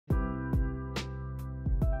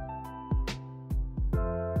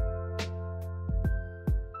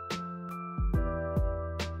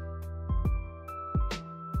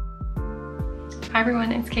Hi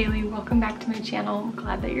everyone, it's Kaylee. Welcome back to my channel. I'm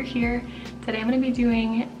glad that you're here. Today I'm going to be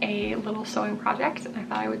doing a little sewing project and I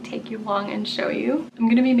thought I would take you along and show you. I'm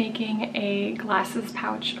going to be making a glasses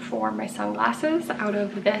pouch for my sunglasses out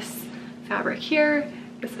of this fabric here.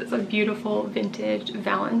 This is a beautiful vintage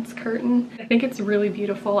valance curtain. I think it's really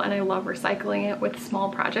beautiful and I love recycling it with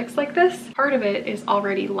small projects like this. Part of it is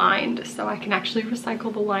already lined, so I can actually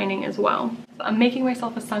recycle the lining as well. So I'm making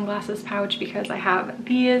myself a sunglasses pouch because I have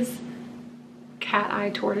these cat eye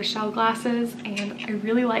tortoiseshell glasses and I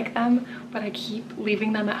really like them, but I keep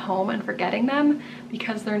leaving them at home and forgetting them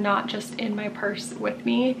because they're not just in my purse with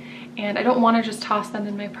me, and I don't want to just toss them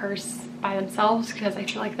in my purse by themselves because I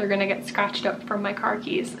feel like they're gonna get scratched up from my car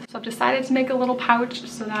keys. So I've decided to make a little pouch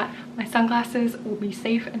so that my sunglasses will be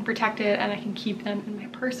safe and protected and I can keep them in my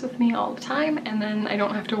purse with me all the time, and then I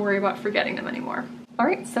don't have to worry about forgetting them anymore. All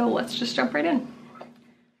right, so let's just jump right in.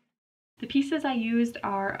 The pieces I used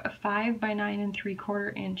are a 5 by 9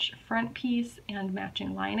 3/4 inch front piece and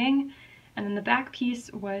matching lining, and then the back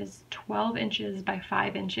piece was 12 inches by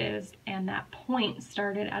 5 inches, and that point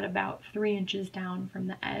started at about 3 inches down from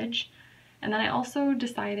the edge. And then I also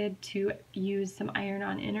decided to use some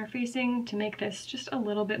iron-on interfacing to make this just a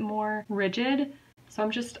little bit more rigid. So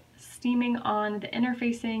I'm just steaming on the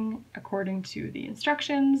interfacing according to the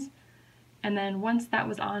instructions, and then once that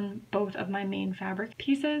was on both of my main fabric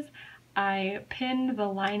pieces, I pinned the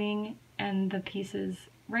lining and the pieces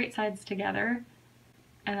right sides together,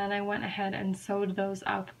 and then I went ahead and sewed those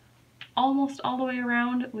up almost all the way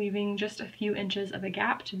around, leaving just a few inches of a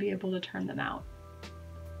gap to be able to turn them out.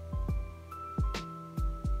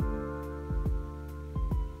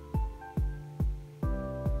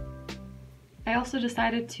 I also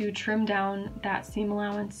decided to trim down that seam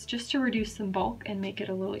allowance just to reduce some bulk and make it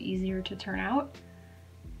a little easier to turn out.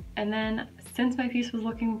 And then, since my piece was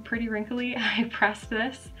looking pretty wrinkly, I pressed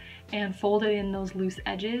this and folded in those loose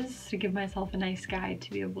edges to give myself a nice guide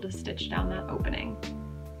to be able to stitch down that opening.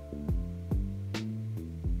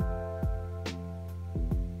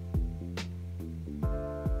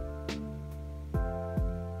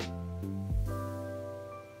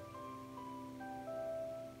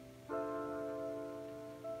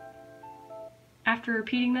 After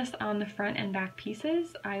repeating this on the front and back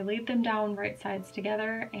pieces, I laid them down right sides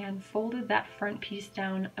together and folded that front piece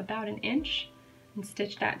down about 1 inch and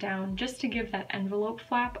stitched that down just to give that envelope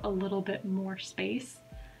flap a little bit more space.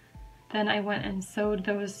 Then I went and sewed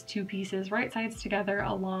those two pieces right sides together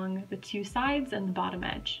along the two sides and the bottom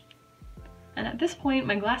edge. And at this point,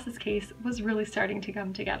 my glasses case was really starting to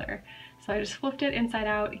come together. So I just flipped it inside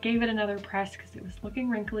out, gave it another press because it was looking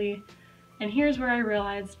wrinkly, and here's where I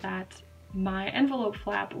realized that my envelope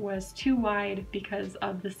flap was too wide because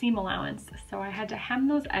of the seam allowance, so I had to hem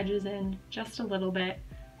those edges in just a little bit,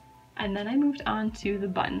 and then I moved on to the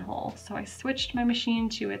buttonhole. So I switched my machine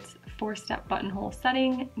to its 4-step buttonhole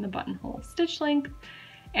setting and the buttonhole stitch length,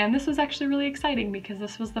 and this was actually really exciting because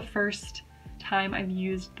this was the first time I've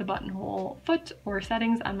used the buttonhole foot or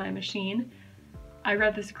settings on my machine. I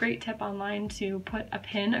read this great tip online to put a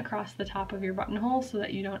pin across the top of your buttonhole so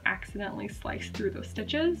that you don't accidentally slice through those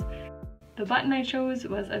stitches. The button I chose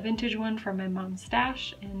was a vintage one from my mom's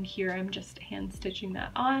stash, and here I'm just hand stitching that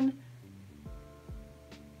on.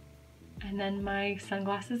 And then my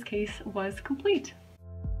sunglasses case was complete.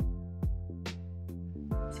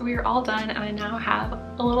 So we are all done, and I now have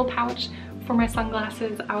a little pouch for my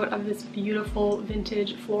sunglasses out of this beautiful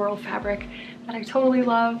vintage floral fabric that I totally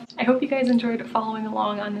love. I hope you guys enjoyed following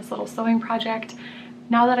along on this little sewing project.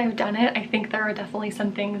 Now that I've done it, I think there are definitely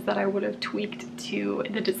some things that I would have tweaked to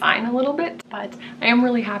the design a little bit, but I am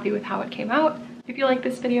really happy with how it came out. If you like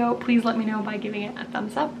this video, please let me know by giving it a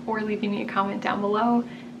thumbs up or leaving me a comment down below.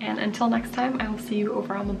 And until next time, I will see you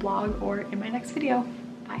over on the blog or in my next video.